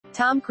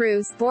Tom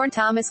Cruise, born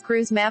Thomas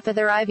Cruise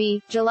Mapother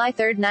IV, July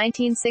 3,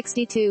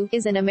 1962,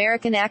 is an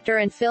American actor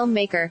and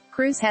filmmaker.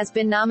 Cruise has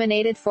been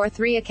nominated for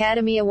 3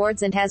 Academy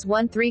Awards and has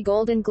won 3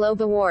 Golden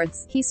Globe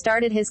Awards. He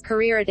started his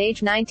career at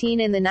age 19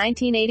 in the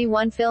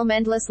 1981 film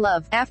Endless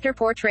Love, after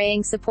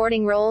portraying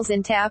supporting roles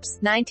in Taps,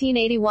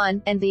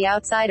 1981, and The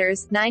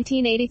Outsiders,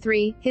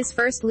 1983. His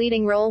first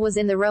leading role was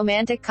in the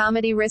romantic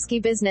comedy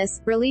Risky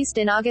Business, released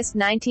in August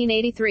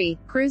 1983.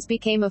 Cruise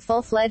became a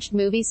full-fledged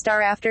movie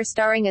star after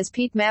starring as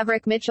Pete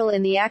Maverick Mitchell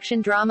in the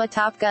action drama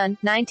Top Gun,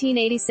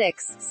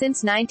 1986.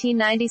 Since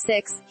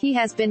 1996, he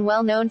has been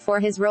well known for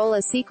his role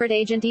as secret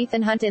agent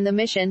Ethan Hunt in the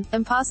Mission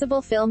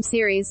Impossible film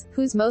series,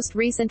 whose most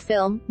recent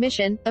film,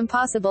 Mission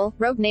Impossible: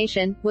 Rogue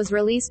Nation, was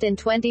released in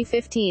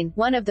 2015.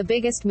 One of the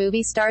biggest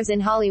movie stars in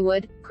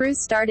Hollywood,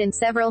 Cruise starred in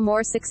several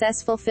more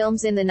successful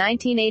films in the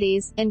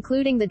 1980s,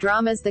 including the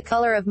dramas The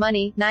Color of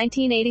Money,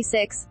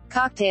 1986,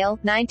 Cocktail,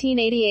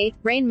 1988,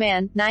 Rain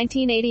Man,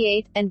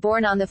 1988, and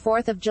Born on the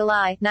 4th of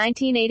July,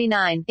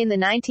 1989. In the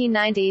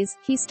 1990s,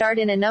 he starred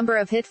in a number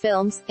of hit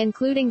films,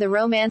 including the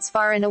romance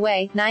Far and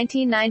Away,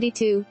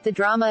 1992, the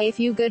drama A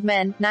Few Good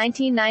Men,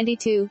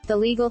 1992, the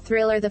legal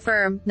thriller The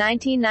Firm,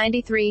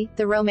 1993,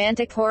 the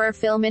romantic horror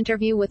film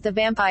Interview with the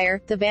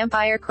Vampire, The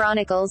Vampire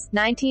Chronicles,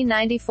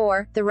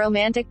 1994, the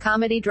romantic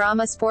comedy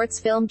drama sports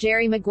film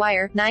Jerry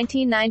Maguire,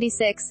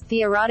 1996,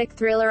 the erotic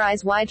thriller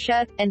Eyes Wide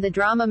Shut, and the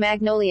drama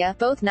Magnolia,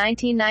 both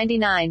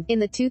 1999. In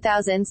the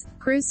 2000s,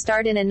 Cruise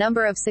starred in a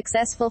number of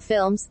successful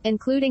films,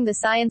 including the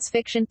science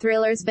fiction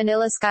thrillers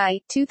Vanilla Sky,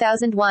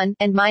 2001,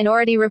 and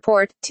Minority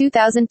Report,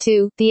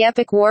 2002, the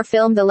epic war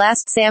film The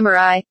Last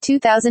Samurai,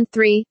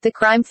 2003, the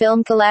crime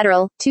film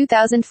Collateral,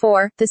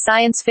 2004, the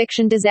science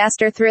fiction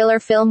disaster thriller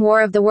film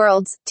War of the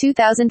Worlds,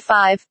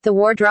 2005, the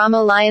war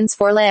drama Lions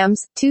for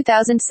Lambs,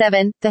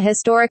 2007, the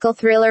historical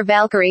thriller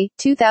Valkyrie,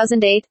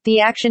 2008,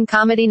 the action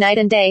comedy Night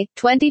and Day,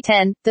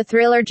 2010, the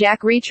thriller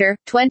Jack Reacher,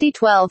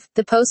 2012,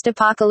 the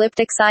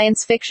post-apocalyptic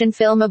science fiction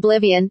film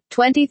Oblivion,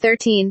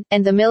 2013,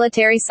 and the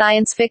military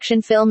science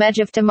fiction film Edge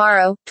of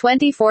Tomorrow,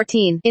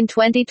 2014. In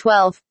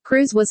 2012,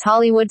 Cruise was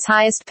Hollywood's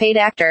highest-paid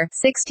actor.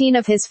 16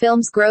 of his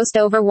films grossed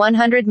over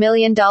 $100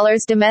 million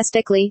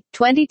domestically,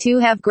 22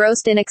 have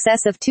grossed in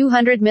excess of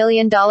 $200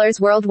 million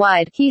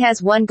worldwide. He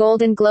has won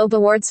Golden Globe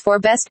Awards for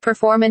Best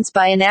Performance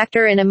by an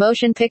Actor in a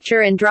Motion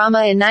Picture and Drama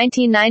in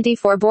 1990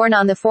 for Born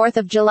on the 4th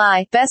of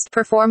July, Best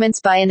Performance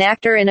by an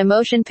Actor in a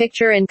Motion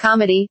Picture and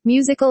Comedy,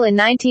 Musical in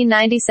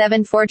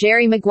 1997 for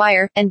Jerry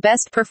Maguire, and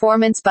Best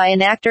Performance by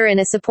an Actor in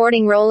a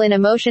Supporting Role in a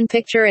Motion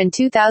Picture in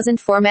 2000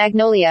 for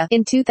Magnolia.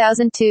 In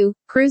 2002,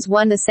 Cruise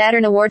won the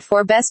Saturn Award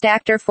for Best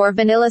Actor for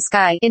Vanilla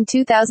Sky. In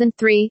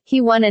 2003,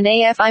 he won an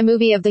AFI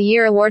Movie of the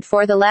Year award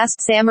for The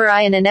Last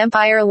Samurai and an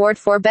Empire Award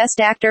for Best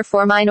Actor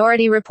for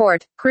Minority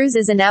Report. Cruise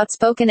is an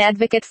outspoken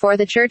advocate for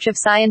the Church of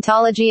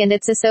Scientology and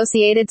its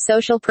associated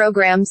social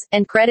programs,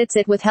 and credits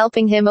it with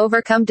helping him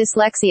overcome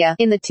dyslexia.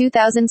 In the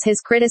 2000s,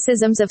 his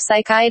criticisms of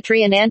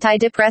psychiatry and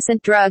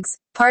antidepressant drugs,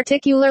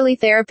 particularly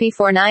therapy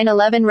for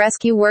 9/11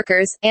 rescue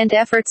workers, and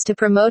efforts to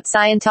promote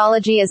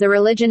Scientology as a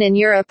religion in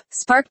Europe,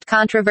 sparked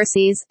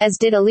controversies, as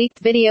did a leaked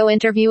video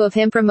interview of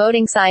him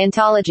promoting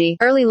Scientology.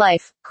 Early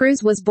life.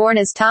 Cruise was born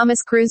as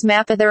Thomas Cruise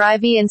Mapother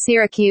IV in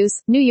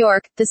Syracuse, New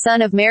York, the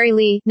son of Mary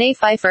Lee née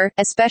Pfeiffer,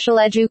 a special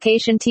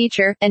education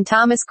teacher, and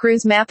Thomas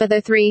Cruise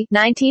Mapother III,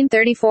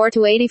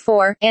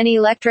 1934-84, an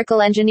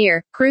electrical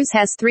engineer. Cruise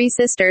has 3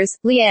 sisters,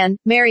 Leanne,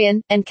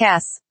 Marion, and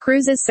Cass.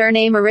 Cruise's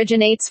surname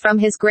originates from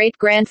his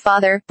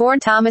great-grandfather, born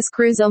Thomas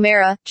Cruise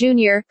O'Mara,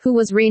 Jr., who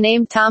was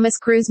renamed Thomas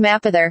Cruise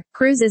Mapother.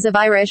 Cruise is of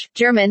Irish,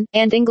 German,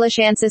 and English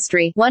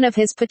ancestry. One of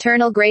his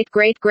paternal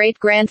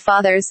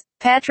great-great-great-grandfathers,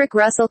 Patrick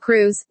Russell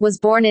Cruise, was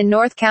born in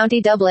North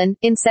County, Dublin,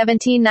 in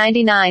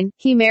 1799.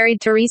 He married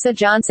Teresa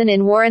Johnson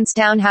in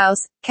Warrenstown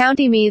House,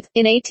 County Meath,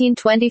 in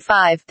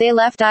 1825. They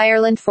left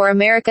Ireland for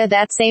America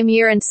that same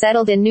year and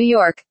settled in New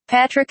York.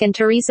 Patrick and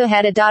Teresa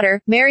had a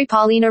daughter, Mary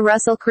Paulina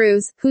Russell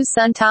Cruise, whose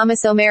son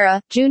Thomas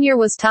O'Mara, Jr.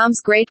 was Tom's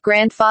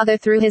great-grandfather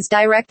through his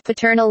direct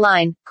paternal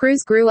line.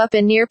 Cruise grew up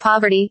in near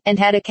poverty, and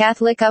had a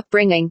Catholic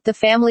upbringing. The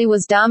family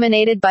was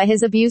dominated by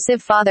his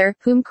abusive father,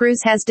 whom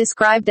Cruise has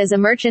described as a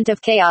merchant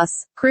of chaos.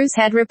 Cruise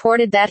had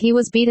reported that he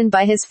was beaten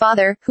by his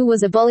father, who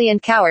was a bully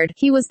and coward.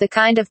 He was the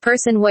kind of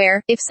person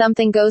where, if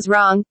something goes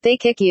wrong, they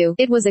kick you.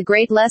 It was a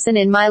great lesson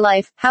in my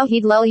life, how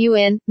he'd lull you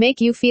in,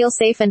 make you feel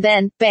safe and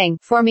then, bang.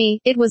 For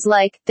me, it was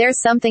like, there's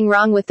something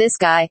wrong with this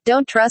guy.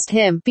 Don't trust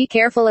him. Be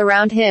careful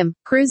around him.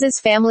 Cruise's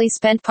family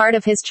spent part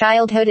of his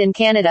childhood in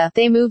Canada.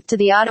 They moved to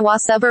the Ottawa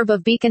suburb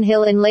of Beacon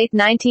Hill in late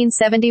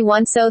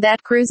 1971 so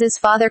that Cruise's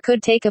father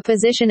could take a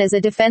position as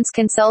a defense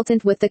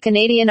consultant with the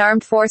Canadian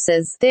Armed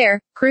Forces.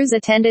 There, Cruise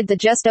attended the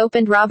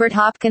just-opened Robert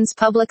Hopkins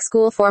Public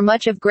School for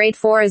much of grade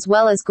 4 as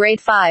well as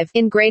grade 5.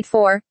 In grade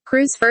 4,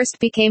 Cruise first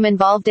became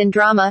involved in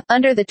drama,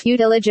 Under the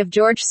tutelage of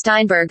George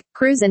Steinberg,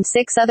 Cruise and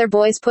 6 other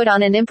boys put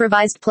on an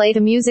improvised play to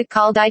music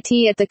called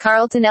IT at the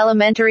Carleton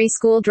Elementary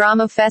School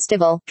Drama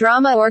Festival.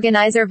 Drama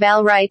organizer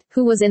Val Wright,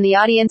 who was in the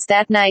audience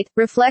that night,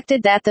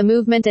 reflected that the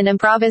movement and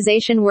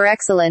improvisation were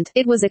excellent.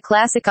 It was a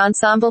classic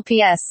ensemble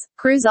piece.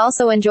 Cruise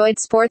also enjoyed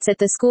sports at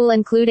the school,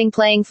 including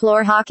playing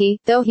floor hockey,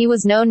 though he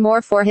was known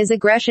more for his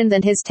aggression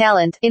than his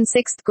talent. In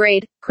 6th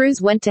grade,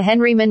 Cruise went to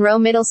Henry Monroe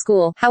Middle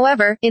School.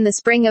 However, in the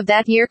spring of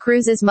that year,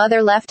 Cruise's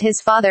mother left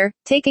his father,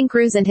 taking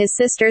Cruise and his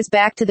sisters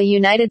back to the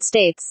United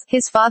States.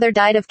 His father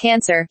died of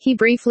cancer. He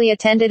briefly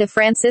attended a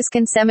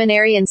Franciscan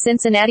seminary in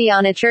Cincinnati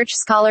on a church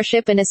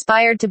scholarship and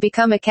aspired to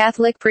become a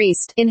Catholic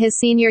priest. In his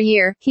senior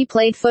year, he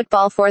played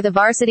football for the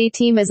varsity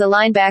team as a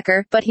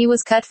linebacker, but he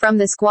was cut from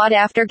the squad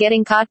after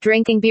getting caught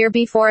drinking beer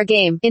before a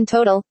game. In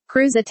total,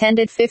 Cruise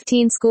attended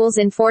 15 schools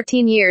in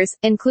 14 years,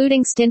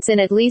 including stints in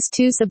at least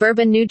 2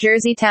 suburban New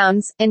Jersey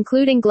towns,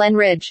 including Glen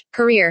Ridge.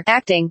 Career.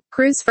 Acting.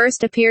 Cruise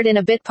first appeared in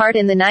a bit part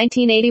in the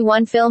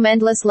 1981 film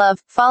Endless Love,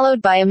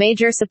 followed by a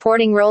major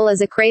supporting role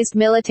as a crazed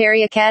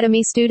military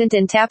academy student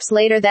in Taps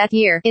later that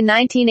year. In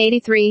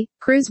 1983,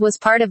 Cruise was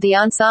part of the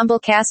ensemble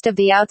cast of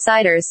The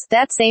Outsiders.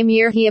 That same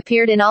year he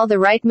appeared in All the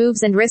Right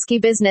Moves and Risky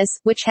Business,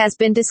 which has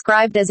been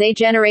described as a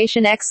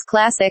Generation X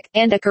classic,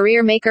 and a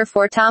career maker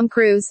for Tom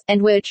Cruise,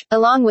 and which,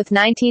 along with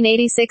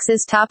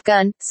 1986's Top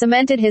Gun,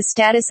 cemented his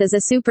status as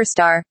a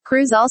superstar.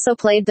 Cruise also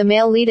played the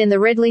male lead in the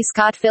Ridley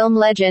Scott film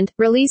Legend,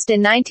 released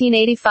in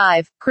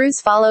 1985. Cruise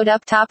followed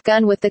up Top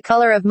Gun with The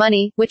Color of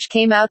Money, which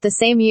came out the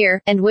same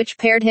year, and which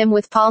paired him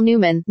with Paul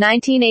Newman.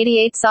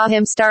 1988 saw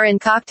him star in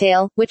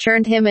Cocktail, which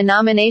earned him a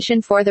nomination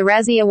for the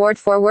Razzie Award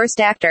for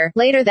Worst Actor.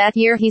 Later that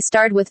year he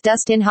starred with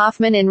Dustin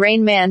Hoffman in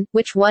Rain Man,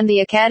 which won the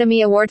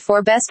Academy Award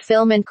for Best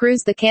Film, and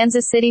Cruise the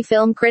Kansas City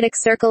Film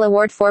Critics Circle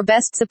Award for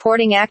Best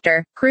Supporting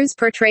Actor. Cruise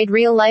portrayed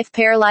real-life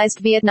paralyzed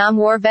Vietnam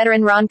War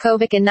veteran Ron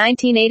Kovic in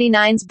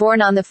 1989's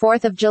Born on the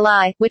 4th of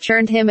July, which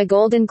earned him a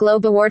Golden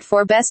Globe Award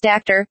for Best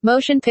Actor.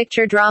 Motion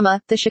Picture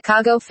Drama, the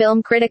Chicago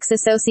Film Critics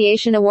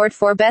Association Award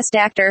for Best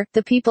Actor,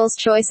 the People's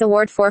Choice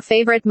Award for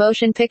Favorite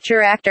Motion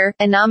Picture Actor,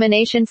 a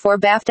nomination for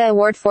BAFTA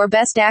Award for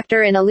Best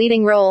Actor in a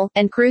leading role,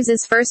 and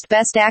Cruise's first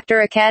Best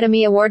Actor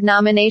Academy Award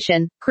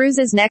nomination.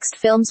 Cruise's next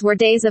films were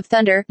Days of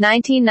Thunder,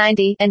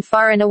 1990, and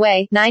Far and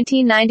Away,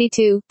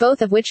 1992,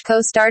 both of which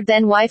co-starred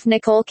then-wife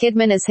Nicole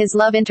Kidman as his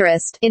love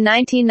interest. In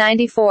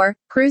 1994,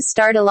 Cruise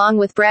starred along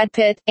with Brad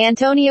Pitt,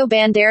 Antonio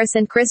Banderas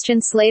and Christian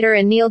Slater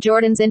in Neil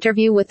Jordan's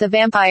Interview with the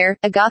Vampire,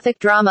 a gothic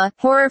drama,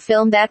 horror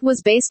film that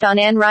was based on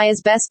Anne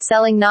Rice's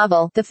best-selling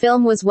novel. The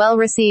film was well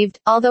received,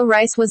 although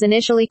Rice was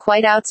initially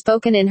quite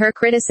outspoken in her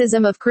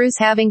criticism of Cruise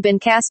having been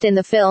cast in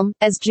the film,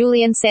 as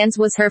Julian Sands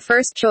was her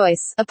first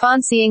choice.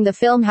 Upon seeing the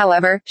film,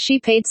 however, she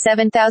paid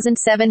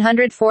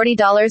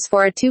 $7,740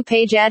 for a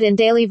 2-page ad in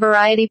Daily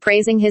Variety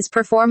praising his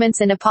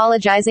performance and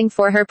apologizing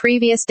for her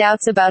previous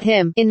doubts about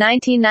him. In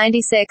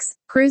 1996,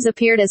 Cruise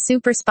appeared as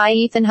super spy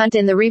Ethan Hunt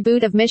in the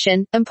reboot of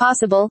Mission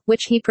Impossible,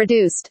 which he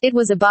produced. It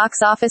was a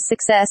box office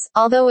success,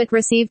 although it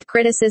received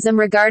criticism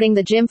regarding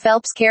the Jim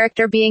Phelps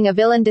character being a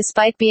villain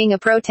despite being a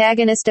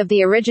protagonist of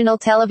the original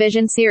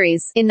television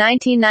series. In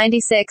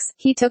 1996,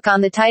 he took on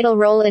the title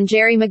role in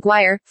Jerry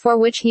Maguire, for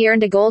which he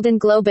earned a Golden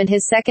Globe and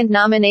his second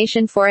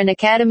nomination for an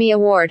Academy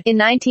Award. In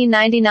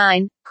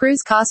 1999,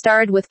 Cruise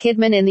co-starred with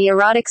Kidman in the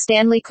erotic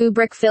Stanley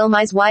Kubrick film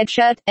Eyes Wide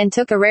Shut, and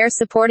took a rare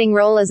supporting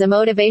role as a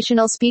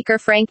motivational speaker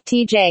Frank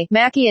T.J.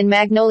 Mackey in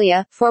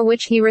Magnolia, for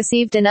which he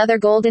received another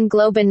Golden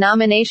Globe and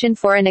nomination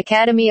for an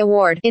Academy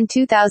Award. In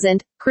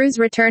 2000, Cruise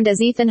returned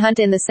as Ethan Hunt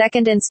in the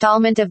second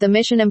installment of the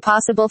Mission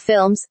Impossible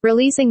films,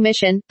 releasing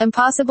Mission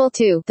Impossible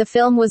 2. The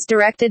film was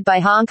directed by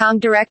Hong Kong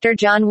director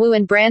John Woo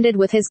and branded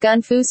with his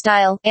gun fu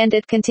style, and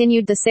it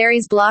continued the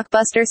series'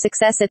 blockbuster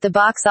success at the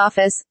box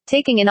office,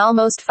 taking in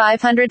almost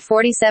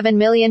 $547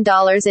 million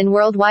in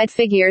worldwide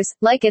figures,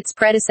 like its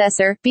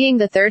predecessor, being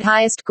the third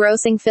highest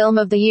grossing film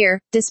of the year.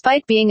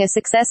 Despite being a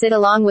success, it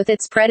along with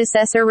its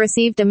predecessor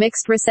received a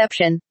mixed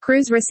reception.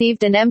 Cruise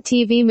received an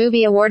MTV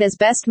Movie Award as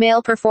Best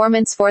Male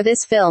Performance for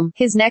this film.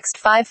 His next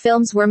 5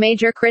 films were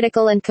major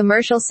critical and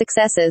commercial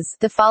successes.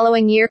 The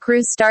following year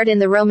Cruise starred in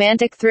the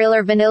romantic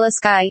thriller Vanilla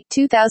Sky,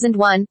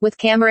 2001, with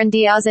Cameron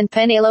Diaz and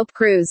Penelope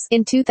Cruz.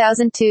 In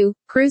 2002,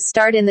 Cruise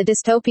starred in the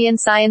dystopian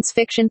science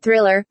fiction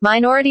thriller,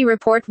 Minority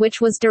Report, which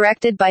was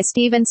directed by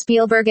Steven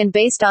Spielberg and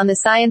based on the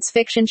science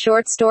fiction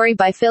short story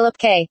by Philip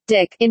K.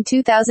 Dick. In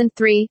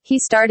 2003, he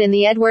starred in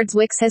the Edward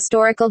Zwick's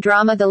historical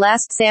drama The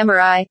Last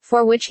Samurai,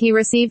 for which he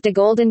received a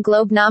Golden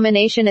Globe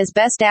nomination as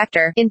Best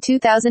Actor. In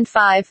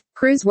 2005,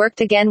 Cruise worked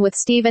again with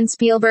Steven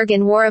Spielberg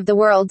in War of the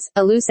Worlds,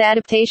 a loose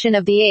adaptation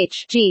of the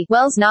H.G.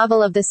 Wells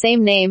novel of the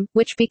same name,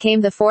 which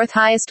became the 4th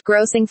highest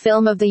grossing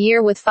film of the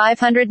year with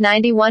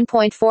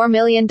 $591.4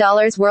 million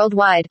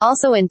worldwide.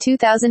 Also in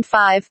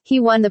 2005, he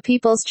won the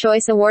People's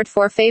Choice Award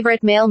for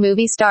Favorite Male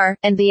Movie Star,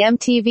 and the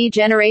MTV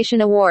Generation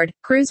Award.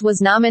 Cruise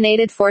was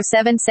nominated for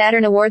 7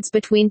 Saturn Awards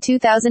between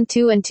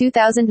 2002 and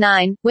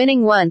 2009,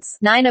 winning once.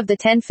 9 of the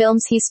 10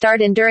 films he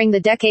starred in during the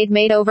decade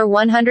made over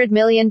 $100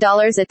 million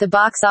at the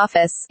box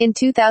office. In In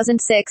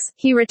 2006,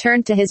 he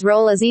returned to his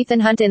role as Ethan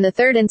Hunt in the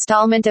third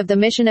installment of the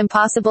Mission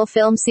Impossible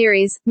film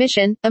series,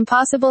 Mission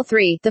Impossible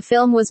 3. The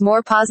film was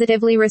more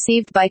positively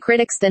received by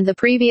critics than the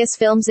previous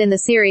films in the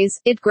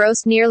series. It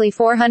grossed nearly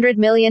 $400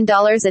 million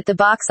at the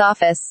box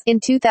office.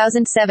 In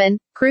 2007,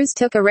 Cruise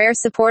took a rare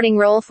supporting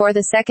role for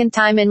the second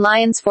time in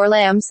Lions for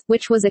Lambs,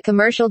 which was a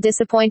commercial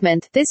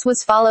disappointment. This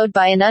was followed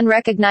by an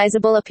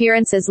unrecognizable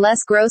appearance as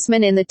Les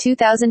Grossman in the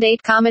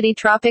 2008 comedy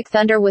Tropic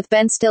Thunder with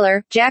Ben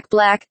Stiller, Jack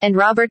Black, and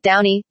Robert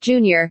Downey,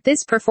 Jr.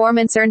 This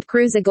performance earned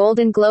Cruise a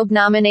Golden Globe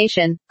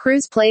nomination.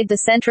 Cruise played the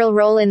central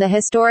role in the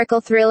historical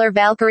thriller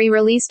Valkyrie,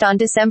 released on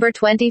December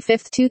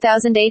 25,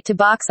 2008 to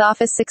box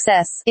office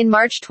success. In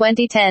March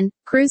 2010,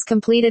 Cruise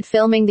completed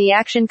filming the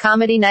action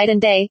comedy Night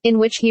and Day, in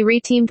which he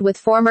re-teamed with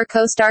former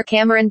co-star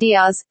Cameron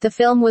Diaz. The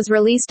film was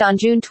released on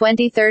June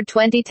 23,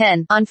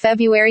 2010. On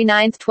February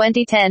 9,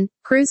 2010,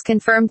 Cruise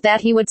confirmed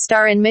that he would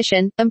star in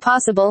Mission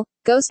Impossible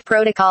Ghost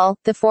Protocol,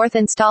 the fourth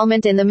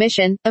installment in the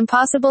Mission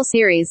Impossible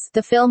series.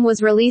 The film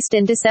was released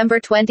in December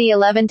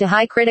 2011 to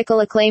high critical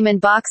acclaim and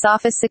box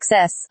office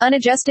success.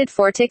 Unadjusted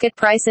for ticket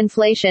price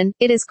inflation,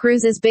 it is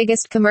Cruise's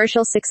biggest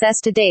commercial success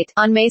to date.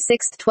 On May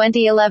 6,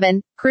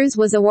 2011, Cruise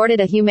was awarded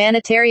a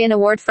humanitarian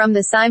award from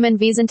the Simon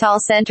Wiesenthal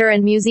Center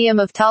and Museum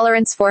of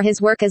Tolerance for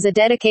his work as a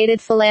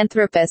dedicated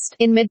philanthropist.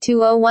 In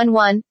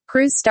mid-2011,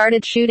 Cruise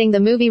started shooting the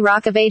movie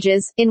Rock of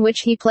Ages, in which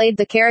he played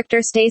the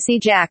character Stacy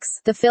Jacks.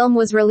 The film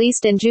was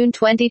released in June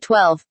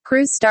 2012.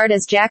 Cruise starred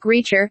as Jack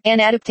Reacher, an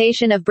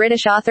adaptation of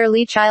British author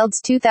Lee Child's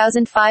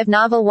 2005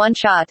 novel One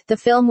Shot. The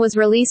film was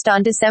released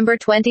on December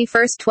 21,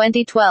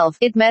 2012.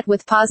 It met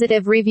with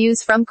positive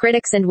reviews from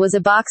critics and was a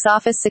box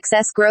office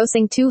success,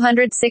 grossing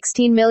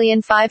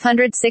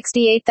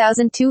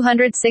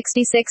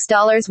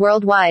 $216,568,266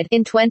 worldwide.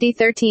 In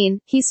 2013,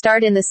 he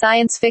starred in the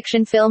science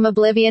fiction film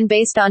Oblivion,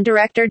 based on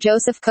director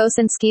Joseph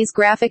Kosinski's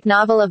graphic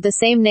novel of the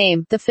same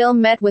name. The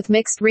film met with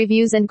mixed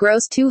reviews and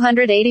grossed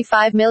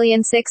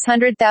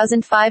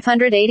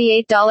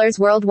 $285,600,588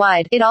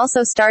 worldwide. It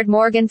also starred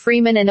Morgan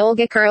Freeman and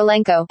Olga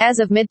Kurylenko. As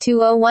of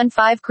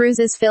mid-2015,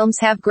 Cruise's films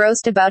have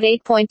grossed about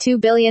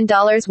 $8.2 billion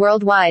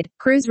worldwide.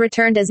 Cruise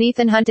returned as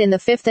Ethan Hunt in the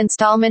fifth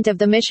installment of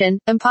the Mission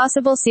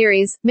Impossible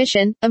series,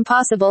 Mission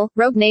Impossible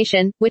Rogue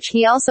Nation, which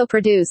he also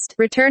produced.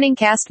 Returning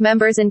cast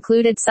members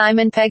included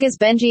Simon Pegg as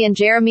Benji and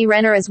Jeremy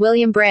Renner as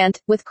William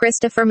Brandt, with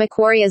Christopher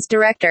McQuarrie as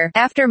director.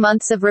 After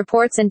months of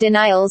reports and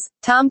denials,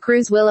 Tom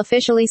Cruise will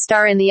officially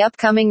star in the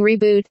upcoming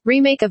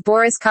remake of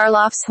Boris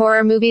Karloff's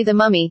horror movie The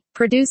Mummy.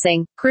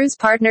 Producing, Cruise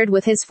partnered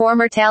with his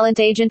former talent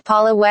agent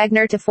Paula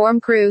Wagner to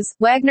form Cruise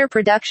Wagner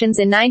Productions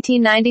in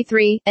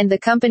 1993, and the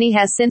company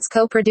has since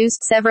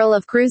co-produced several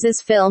of Cruise's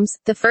films,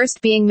 the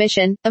first being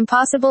Mission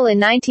Impossible in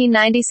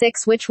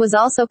 1996, which was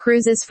also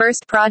Cruise's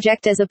first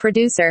project as a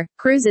producer.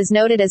 Cruise is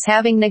noted as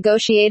having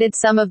negotiated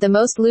some of the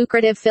most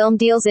lucrative film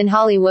deals in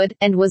Hollywood,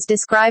 and was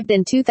described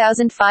in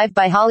 2005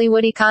 by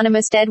Hollywood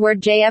economist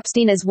Edward J.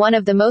 Epstein as one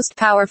of the most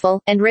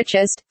powerful and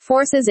richest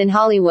forces in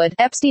Hollywood.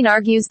 Epstein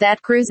argues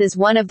that Cruise is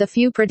one of the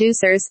few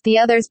producers, the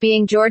others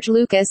being George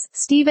Lucas,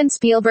 Steven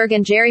Spielberg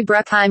and Jerry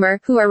Bruckheimer,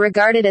 who are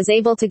regarded as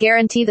able to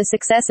guarantee the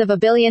success of a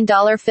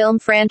billion-dollar film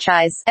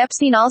franchise.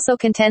 Epstein also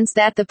contends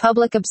that the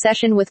public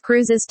obsession with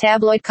Cruise's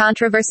tabloid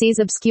controversies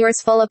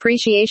obscures full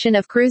appreciation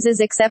of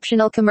Cruise's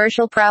exceptional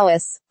commercial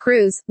prowess.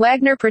 Cruise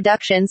Wagner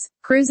Productions,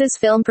 Cruise's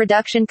film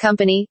production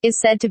company, is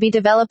said to be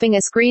developing a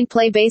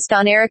screenplay based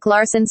on Eric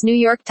Larson's New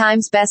York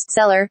Times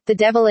bestseller, The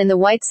Devil in the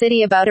White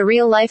City, about a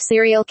real-life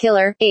serial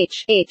killer,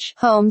 H.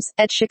 Holmes,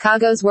 at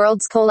Chicago's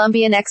World's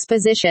Columbian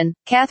Exposition.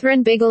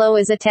 Catherine Bigelow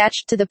is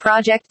attached to the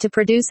project to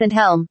produce and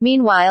helm.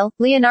 Meanwhile,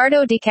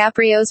 Leonardo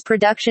DiCaprio's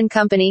production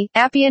company,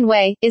 Appian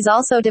Way, is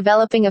also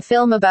developing a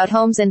film about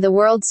Holmes and the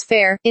World's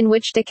Fair, in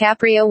which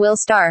DiCaprio will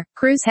star.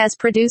 Cruise has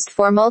produced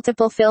for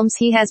multiple films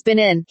he has been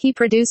in. He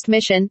produced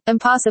Mission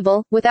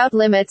Impossible, Without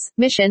Limits,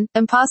 Mission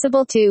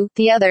Impossible 2,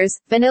 The Others,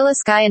 Vanilla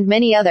Sky and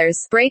many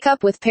others.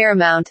 Breakup with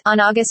Paramount. On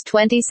August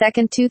 22,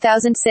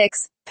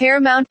 2006,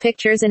 Paramount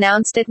Pictures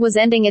announced it was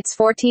ending its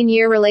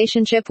 14-year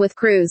relationship with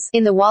Cruise.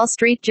 In the Wall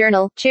Street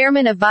Journal,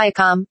 chairman of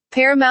Viacom,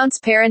 Paramount's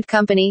parent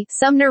company,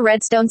 Sumner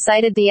Redstone,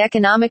 cited the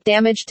economic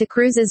damage to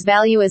Cruise's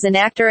value as an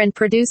actor and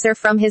producer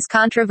from his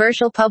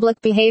controversial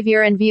public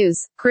behavior and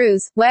views.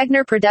 Cruise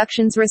Wagner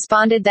Productions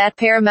responded that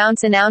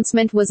Paramount's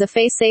announcement was a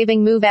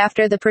face-saving move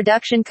after the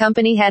production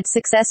company had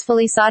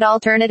successfully sought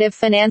alternative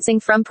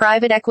financing from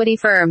private equity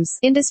firms.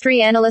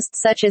 Industry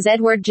analysts such as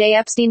Edward J.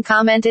 Epstein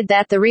commented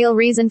that the real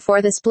reason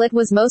for the split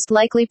was most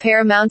likely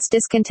Paramount's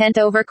discontent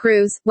over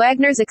Cruise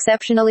Wagner's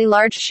exceptionally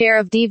large share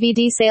of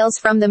DVD sales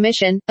from the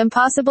Mission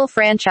Impossible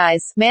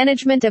franchise.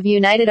 Management of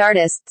United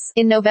Artists.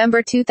 In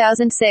November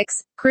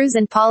 2006, Cruise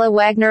and Paula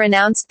Wagner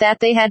announced that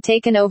they had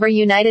taken over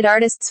United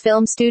Artists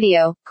Film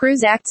Studio.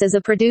 Cruise acts as a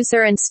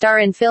producer and star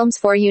in films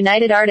for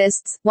United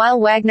Artists,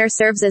 while Wagner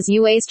serves as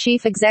UA's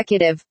chief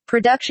executive.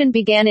 Production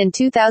began in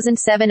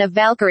 2007 of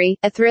Valkyrie,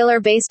 a thriller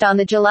based on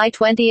the July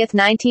 20,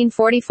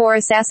 1944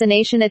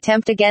 assassination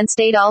attempt against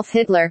Adolf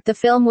Hitler. The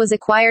film was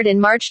acquired in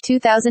March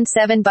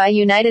 2007 by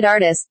United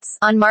Artists.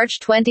 On March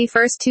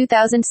 21,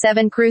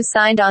 2007, Cruise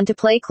signed on to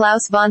play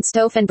Klaus von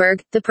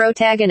Stauffenberg, the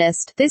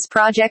protagonist. This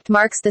project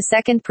marks the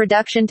second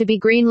production to be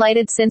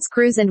green-lighted since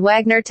Cruise and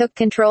Wagner took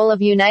control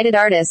of United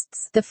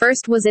Artists. The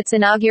first was its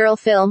inaugural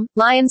film,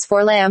 Lions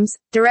for Lambs,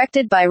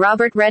 directed by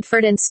Robert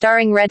Redford and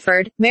starring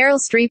Redford, Meryl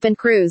Streep and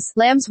Cruise.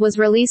 Lambs was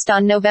released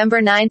on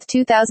November 9,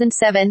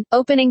 2007,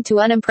 opening to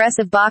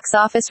unimpressive box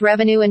office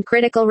revenue and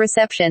critical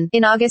reception.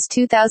 In August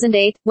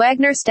 2008,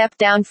 Wagner stepped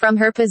down from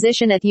her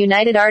position at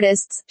United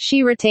Artists.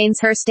 She retains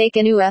her stake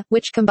in UA,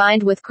 which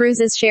combined with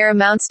Cruise's share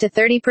amounts to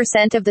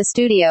 30% of the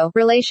studio.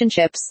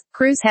 Relationships.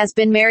 Cruise has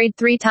been married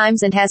 3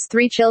 times and has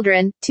 3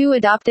 children, 2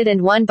 adopted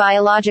and 1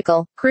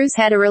 biological. Cruise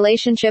had a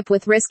relationship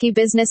with Risky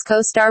Business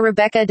co-star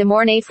Rebecca De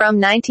Mornay from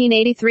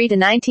 1983 to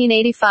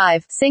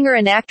 1985. Singer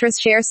and actress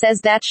Cher says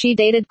that she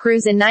dated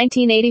Cruise in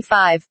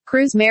 1985.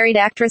 Cruise married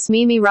actress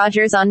Mimi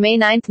Rogers on May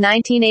 9,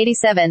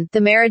 1987.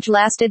 The marriage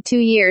lasted 2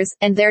 years,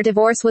 and their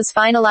divorce was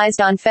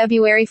finalized on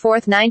February 4,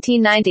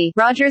 1990.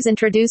 Rogers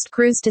introduced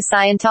Cruise to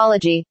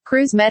Scientology.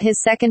 Cruise met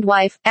his second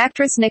wife,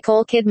 actress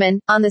Nicole Kidman,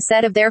 on the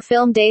set of their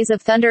film Days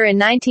of Thunder in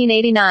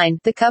 1989.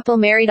 The couple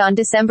married on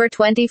December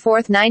 24,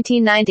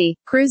 1990.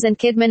 Cruise and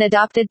Kidman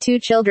adopted 2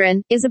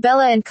 children,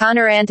 Isabella and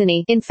Connor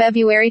Anthony. In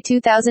February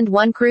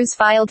 2001, Cruise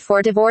filed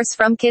for divorce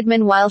from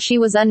Kidman while she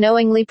was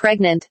unknowingly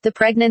pregnant. The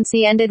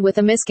pregnancy ended with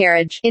a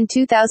miscarriage. In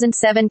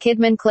 2007,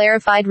 Kidman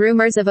clarified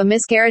rumors of a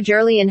miscarriage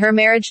early in her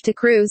marriage to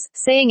Cruise,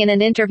 saying in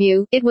an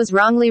interview, "It was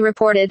wrongly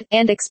reported,"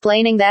 and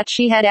explaining that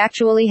she had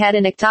actually had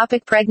an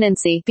ectopic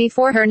pregnancy.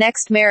 Before her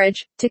next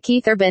marriage, to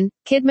Keith Urban,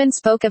 Kidman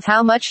spoke of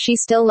how much she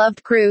still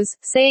loved Cruise,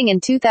 saying in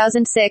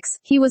 2006,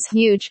 "He was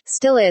huge,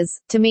 still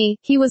is. To me,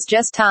 he was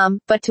just Tom,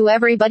 but to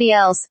everybody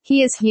else,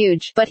 he is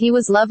huge. But he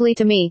was lovely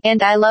to me,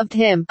 and I loved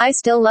him. I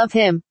still love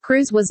him."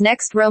 Cruise was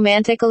next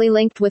romantically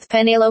linked with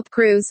Penelope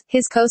Cruz,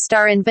 his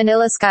co-star in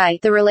Vanilla Sky.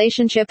 The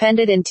relationship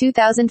ended in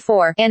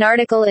 2004. An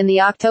article in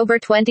the October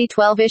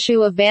 2012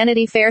 issue of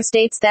Vanity Fair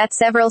states that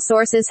several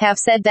sources have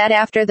said that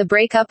after the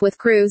breakup with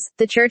Cruise,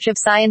 the Church of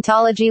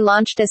Scientology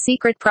launched a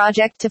secret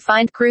project to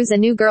find Cruise a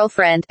new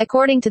girlfriend.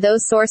 According to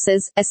those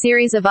sources, a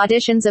series of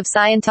auditions of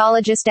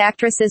Scientologist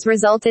actresses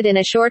resulted in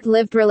a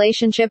short-lived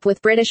relationship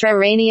with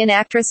British-Iranian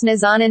actress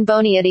Nazanin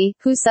Boniadi,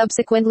 who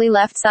subsequently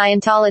left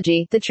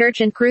Scientology. The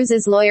Church and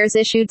Cruise's lawyers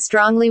issued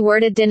strongly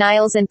worded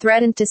denials and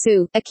threatened to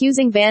sue,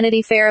 accusing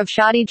Vanity Fair of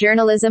shoddy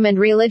journalism and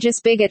religious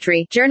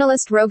bigotry.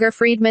 Journalist Roger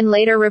Friedman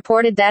later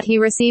reported that he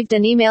received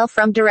an email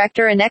from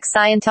director and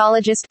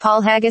ex-Scientologist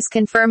Paul Haggis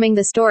confirming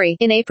the story.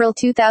 In April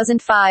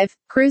 2005,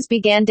 Cruise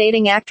began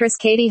dating actress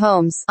Katie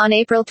Holmes. On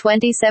April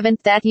 27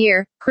 that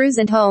year, Cruise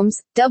and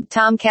Holmes, dubbed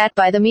Tomcat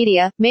by the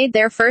media, made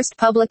their first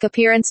public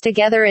appearance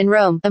together in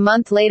Rome. A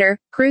month later,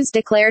 Cruise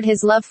declared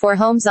his love for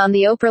Holmes on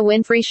The Oprah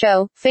Winfrey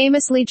Show,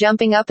 famously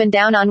jumping up and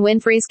down on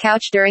Winfrey's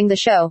couch during the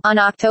show. On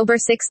October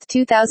 6,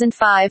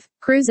 2005,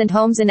 Cruise and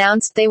Holmes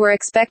announced they were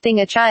expecting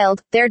a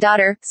child. Their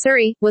daughter,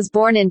 Suri, was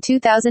born in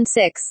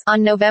 2006.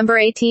 On November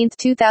 18,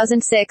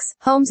 2006,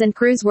 Holmes and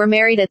Cruise were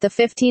married at the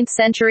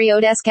 15th-century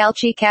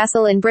Odescalchi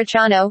Castle in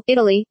Bracciano,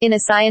 Italy, in a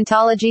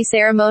Scientology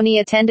ceremony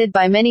attended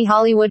by many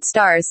Hollywood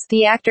stars.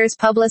 The actor's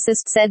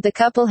publicist said the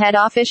couple had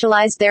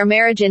officialized their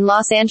marriage in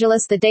Los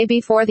Angeles the day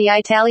before the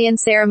Italian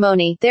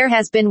ceremony. There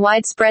has been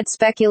widespread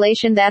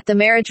speculation that the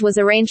marriage was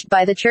arranged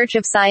by the Church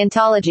of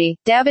Scientology.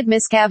 David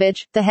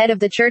Miscavige, the head of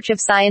the Church of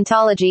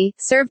Scientology,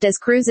 served as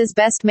Cruise's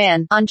best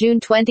man. On June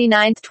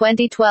 29,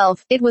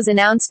 2012, it was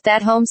announced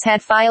that Holmes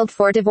had filed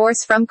for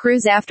divorce from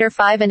Cruise after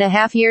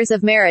 5.5 years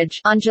of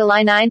marriage. On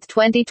July 9,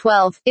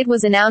 2012, it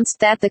was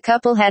announced that the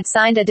couple had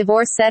signed a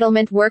divorce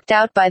settlement worked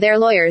out by their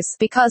lawyers.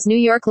 Because New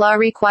York law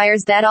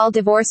requires that all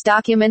divorce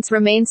documents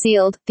remain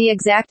sealed, the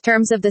exact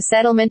terms of the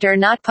settlement are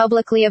not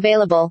publicly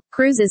available.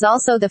 Cruise is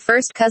also the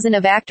first cousin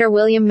of actor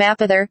William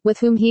Mapother, with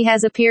whom he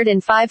has appeared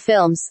in 5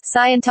 films.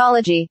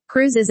 Scientology.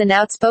 Cruise is an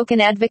outspoken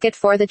advocate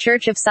for the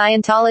Church of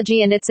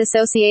Scientology and its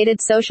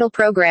associated social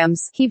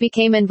programs. He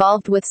became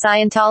involved with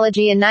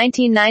Scientology in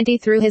 1990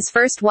 through his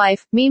first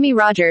wife, Mimi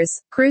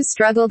Rogers. Cruise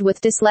struggled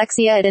with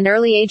dyslexia at an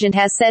early age and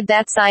has said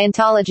that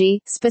Scientology,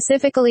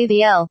 specifically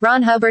the L.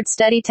 Ron Hubbard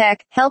Study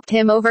Tech, helped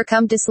him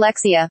overcome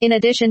dyslexia. In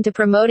addition to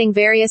promoting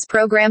various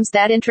programs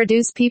that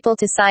introduce people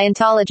to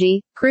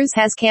Scientology, Cruise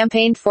has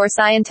campaigned for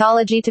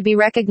Scientology to be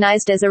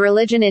recognized as a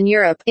religion in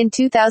Europe. In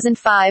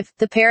 2005,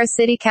 the Paris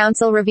City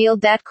Council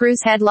revealed that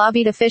Cruise had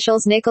lobbied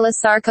officials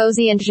Nicolas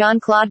Sarkozy and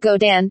Jean-Claude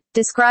Gaudin,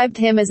 described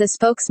him as a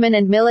spokesman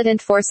and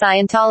militant for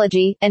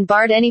Scientology, and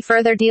barred any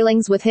further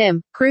dealings with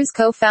him. Cruise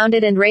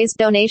co-founded and raised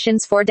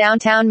donations for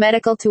Downtown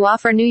Medical to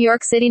offer New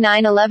York City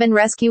 9/11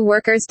 rescue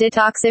workers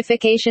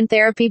detoxification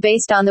therapy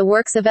based on the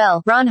works of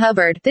L. Ron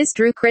Hubbard. This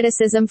drew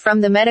criticism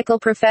from the medical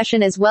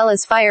profession as well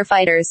as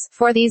firefighters.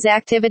 For these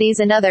activities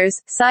and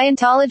others,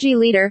 Scientology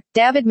leader,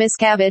 David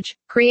Miscavige,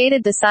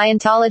 created the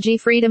Scientology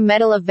Freedom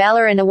Medal of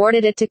Valor and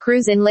awarded it to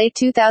Cruise in late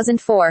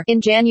 2004.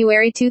 In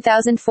January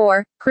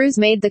 2004, Cruise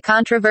made the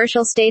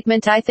controversial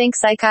statement, "I think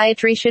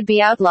psychiatry should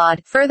be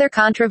outlawed." Further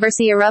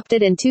controversy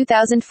erupted in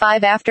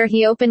 2005 after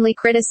he openly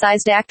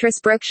criticized actress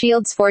Brooke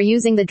Shields for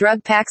using the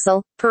drug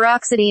Paxil,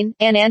 paroxetine,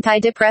 an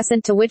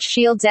antidepressant to which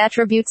Shields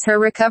attributes her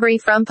recovery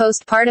from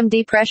postpartum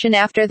depression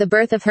after the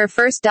birth of her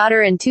first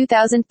daughter in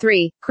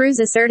 2003. Cruise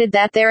asserted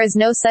that there is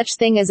no such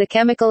thing as a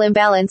chemical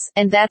imbalance,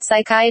 and that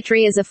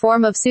psychiatry is a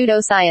form of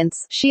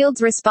pseudoscience.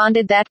 Shields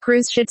responded that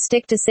Cruise should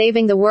stick to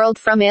saving the world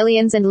from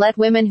aliens and let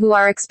women who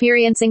are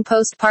experiencing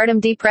postpartum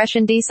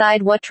depression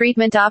decide what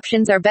treatment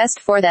options are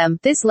best for them.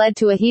 This led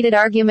to a heated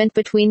argument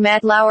between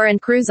Matt Lauer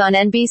and Cruise on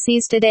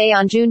NBC's Today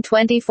on June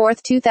 24,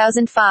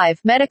 2005.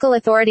 Medical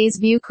authorities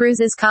view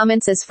Cruise's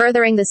comments as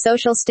furthering the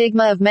social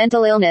stigma of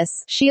mental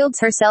illness. Shields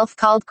herself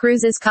called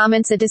Cruise's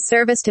comments a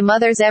disservice to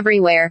mothers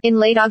everywhere. In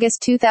late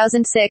August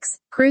 2006,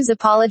 Cruise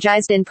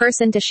apologized in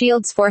person to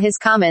Shields for his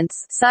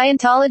comments.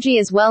 Scientology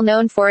is well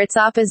known for its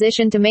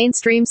opposition to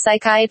mainstream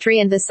psychiatry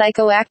and the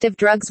psychoactive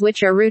drugs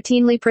which are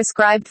routinely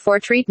prescribed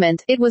for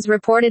treatment. It was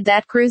reported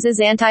that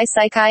Cruise's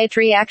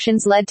anti-psychiatry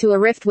actions led to a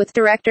rift with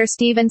director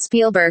Steven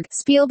Spielberg.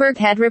 Spielberg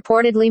had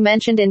reportedly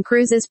mentioned in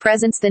Cruise's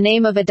presence the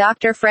name of a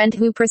doctor friend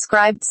who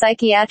prescribed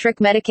psychiatric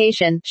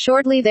medication.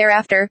 Shortly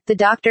thereafter, the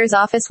doctor's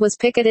office was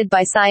picketed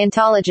by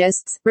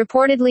Scientologists,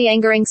 reportedly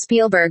angering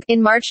Spielberg.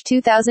 In March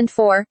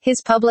 2004,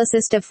 his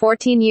publicist of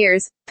 14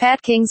 years,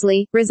 Pat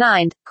Kingsley,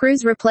 resigned.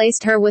 Cruise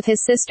replaced her with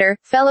his sister,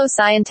 fellow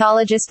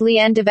Scientologist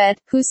Leanne DeVette,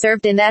 who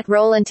served in that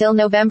role until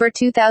November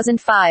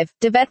 2005.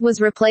 DeVette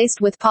was replaced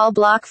with Paul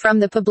Block from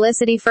the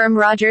publicity firm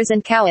Rogers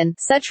 & Cowan.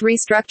 Such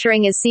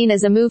restructuring is seen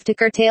as a move to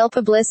curtail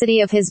publicity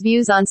of his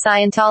views on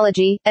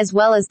Scientology, as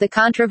well as the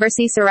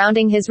controversy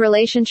surrounding his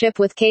relationship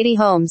with Katie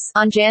Holmes.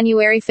 On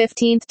January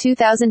 15,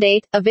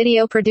 2008, a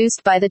video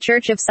produced by the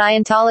Church of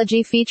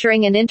Scientology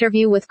featuring an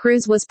interview with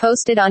Cruise was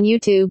posted on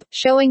YouTube,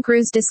 showing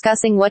Cruise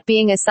discussing what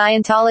being a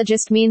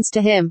Scientologist means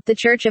to him. The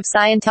Church of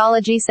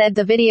Scientology said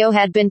the video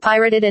had been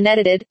pirated and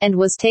edited, and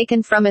was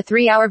taken from a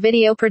 3-hour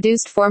video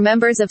produced for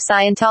members of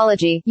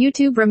Scientology.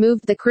 YouTube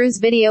removed the Cruise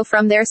video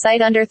from their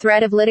site under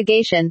threat of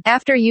litigation.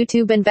 After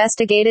YouTube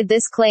investigated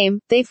this claim,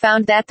 they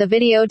found that the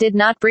video did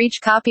not breach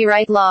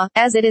copyright law,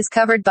 as it is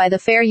covered by the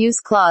Fair Use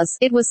Clause.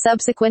 It was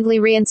subsequently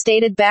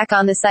reinstated back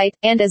on the site,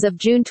 and as of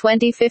June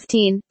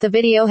 2015, the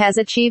video has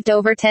achieved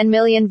over 10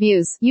 million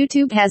views.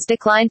 YouTube has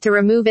declined to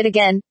remove it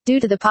again, due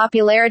to the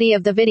popularity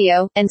of the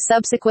video, and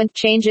subsequent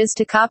changes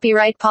to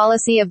copyright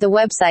policy of the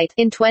website.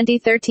 In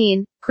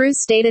 2013,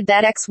 Cruise stated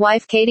that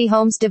ex-wife Katie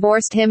Holmes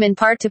divorced him in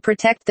part to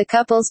protect the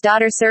couple's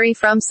daughter Suri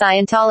from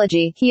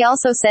Scientology. He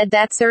also said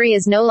that Suri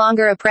is no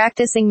longer a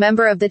practicing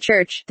member of the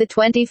church. The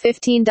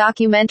 2015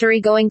 documentary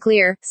Going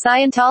Clear,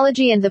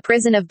 Scientology and the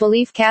Prison of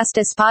Belief cast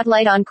a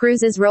spotlight on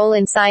Cruise's role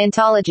in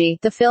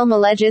Scientology. The film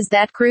alleges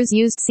that Cruise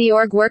used Sea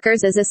Org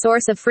workers as a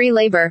source of free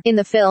labor. In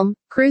the film,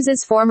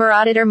 Cruise's former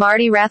auditor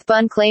Marty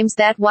Rathbun claims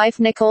that wife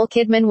Nicole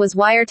Kidman was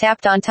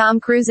wiretapped on Tom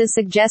Cruise's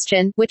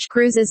suggestion, which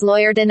Cruise's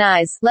lawyer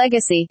denies.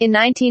 Legacy. In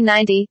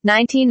 1990,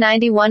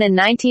 1991 and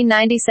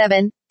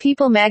 1997,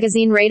 People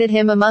magazine rated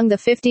him among the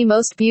 50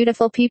 most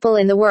beautiful people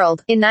in the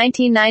world. In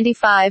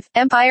 1995,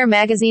 Empire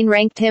magazine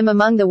ranked him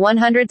among the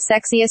 100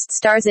 sexiest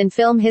stars in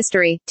film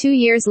history. 2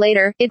 years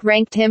later, it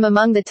ranked him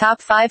among the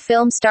top 5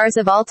 film stars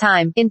of all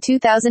time. In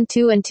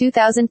 2002 and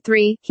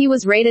 2003, he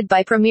was rated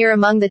by Premiere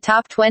among the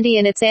top 20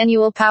 in its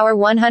annual Power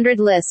 100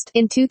 list.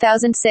 In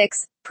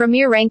 2006,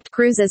 Premiere ranked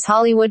Cruise as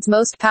Hollywood's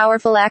most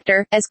powerful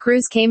actor, as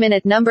Cruise came in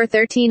at number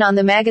 13 on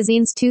the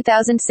magazine's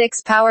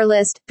 2006 Power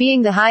list,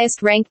 being the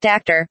highest-ranked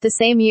actor. The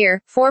same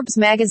year, Forbes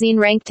magazine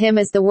ranked him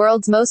as the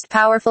world's most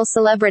powerful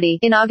celebrity.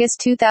 In August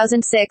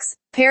 2006,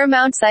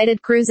 Paramount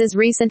cited Cruise's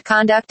recent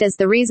conduct as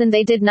the reason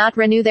they did not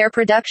renew their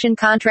production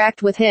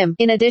contract with him.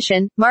 In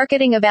addition,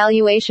 Marketing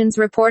Evaluations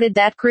reported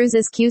that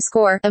Cruise's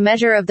Q-score, a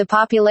measure of the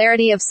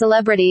popularity of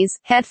celebrities,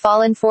 had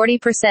fallen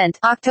 40%.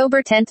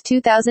 October 10,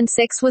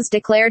 2006 was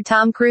declared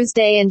Tom Cruise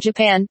Day in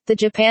Japan. The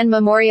Japan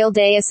Memorial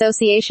Day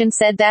Association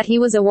said that he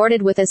was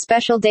awarded with a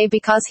special day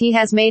because he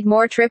has made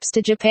more trips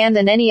to Japan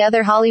than any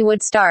other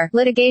Hollywood star.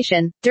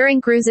 Litigation.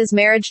 During Cruise's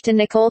marriage to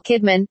Nicole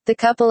Kidman, the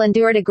couple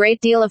endured a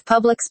great deal of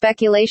public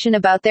speculation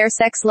about their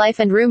sex life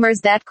and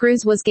rumors that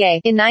Cruise was gay.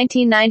 In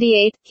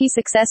 1998, he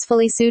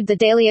successfully sued the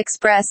Daily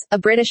Express, a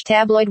British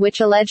tabloid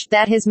which alleged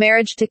that his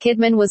marriage to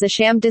Kidman was a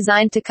sham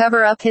designed to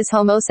cover up his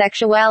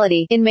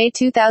homosexuality. In May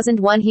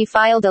 2001 he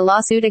filed a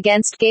lawsuit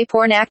against gay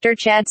porn actor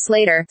Chad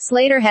Slater.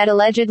 Slater had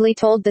allegedly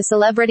told the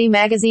Celebrity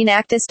magazine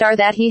Actistar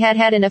that he had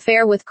had an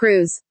affair with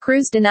Cruise.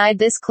 Cruise denied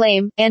this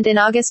claim, and in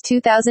August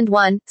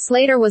 2001,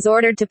 Slater was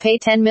ordered to pay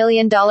 $10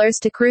 million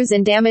to Cruise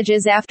in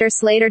damages after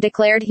Slater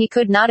declared he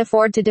could not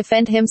afford to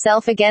defend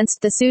himself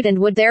against the suit and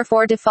would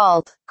therefore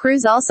default.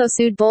 Cruise also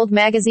sued Bold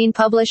magazine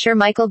publisher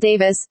Michael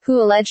Davis,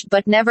 who alleged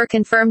but never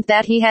confirmed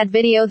that he had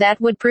video that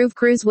would prove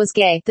Cruise was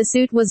gay. The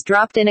suit was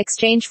dropped in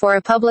exchange for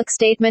a public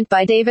statement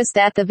by Davis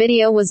that the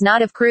video was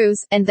not of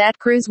Cruise, and that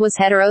Cruise was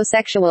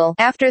heterosexual.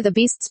 After the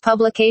Beast's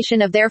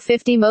publication of their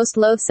 50 Most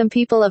Loathsome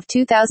People of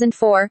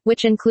 2004,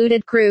 which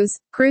included Cruise,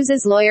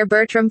 Cruise's lawyer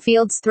Bertram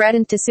Fields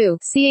threatened to sue.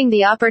 Seeing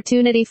the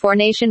opportunity for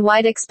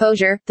nationwide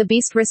exposure, the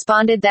Beast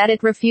responded that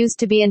it refused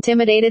to be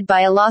intimidated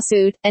by a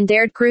lawsuit, and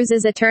dared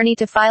Cruise's attorney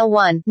to file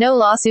one. No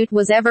lawsuit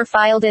was ever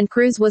filed and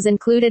Cruise was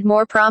included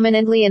more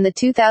prominently in the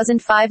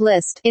 2005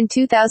 list. In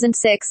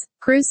 2006,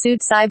 Cruise sued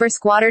cyber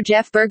squatter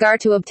Jeff Bergar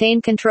to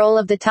obtain control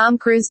of the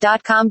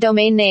TomCruise.com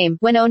domain name.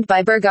 When owned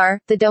by Bergar,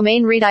 the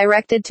domain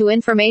redirected to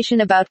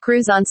information about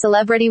Cruise on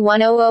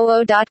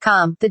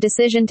Celebrity1000.com. The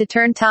decision to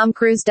turn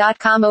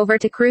TomCruise.com over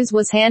to Cruise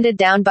was handed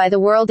down by the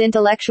World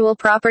Intellectual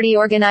Property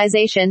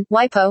Organization,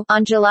 WIPO,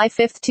 on July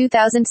 5,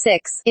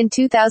 2006. In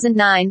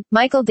 2009,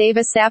 Michael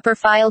Davis Sapper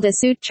filed a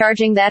suit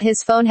charging that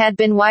his phone had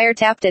been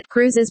wiretapped at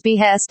Cruise's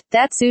behest.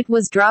 That suit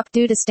was dropped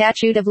due to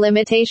statute of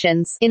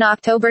limitations. In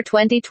October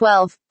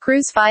 2012,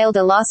 Cruise filed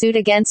a lawsuit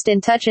against In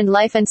Touch and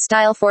Life and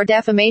Style for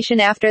defamation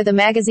after the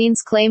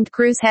magazines claimed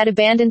Cruise had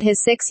abandoned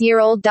his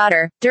 6-year-old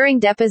daughter. During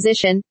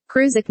deposition,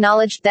 Cruise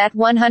acknowledged that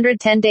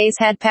 110 days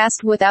had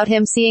passed without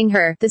him seeing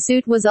her. The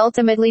suit was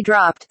ultimately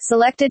dropped.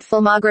 Selected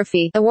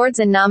filmography, awards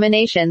and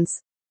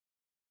nominations.